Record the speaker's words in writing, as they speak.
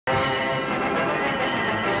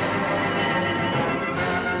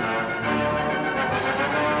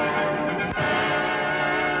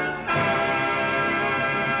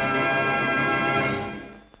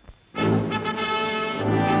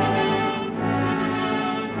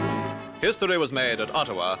History was made at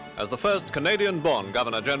Ottawa as the first Canadian-born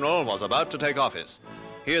Governor-General was about to take office.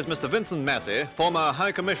 He is Mr Vincent Massey, former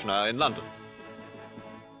High Commissioner in London.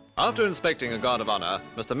 After inspecting a guard of honour,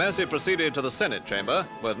 Mr Massey proceeded to the Senate chamber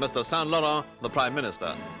with Mr St Laurent, the Prime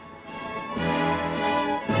Minister.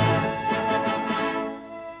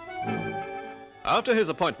 After his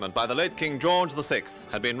appointment by the late King George VI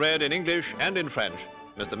had been read in English and in French,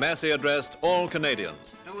 Mr Massey addressed all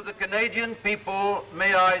Canadians. To the Canadian people,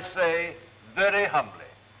 may I say very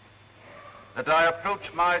humbly that I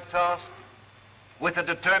approach my task with a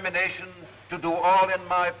determination to do all in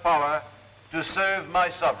my power to serve my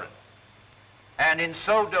sovereign. And in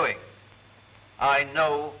so doing, I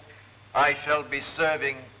know I shall be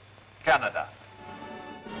serving Canada.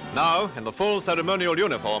 Now, in the full ceremonial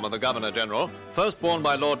uniform of the Governor-General, first worn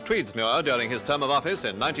by Lord Tweedsmuir during his term of office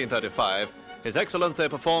in 1935, His Excellency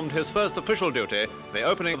performed his first official duty, the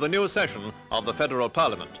opening of the new session of the Federal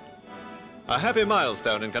Parliament. A happy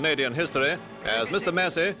milestone in Canadian history, as Mr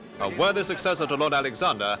Massey, a worthy successor to Lord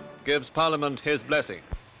Alexander, gives Parliament his blessing.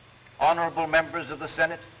 Honourable members of the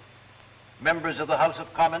Senate, members of the House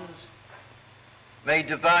of Commons, may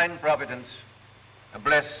divine providence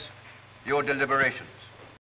bless your deliberations.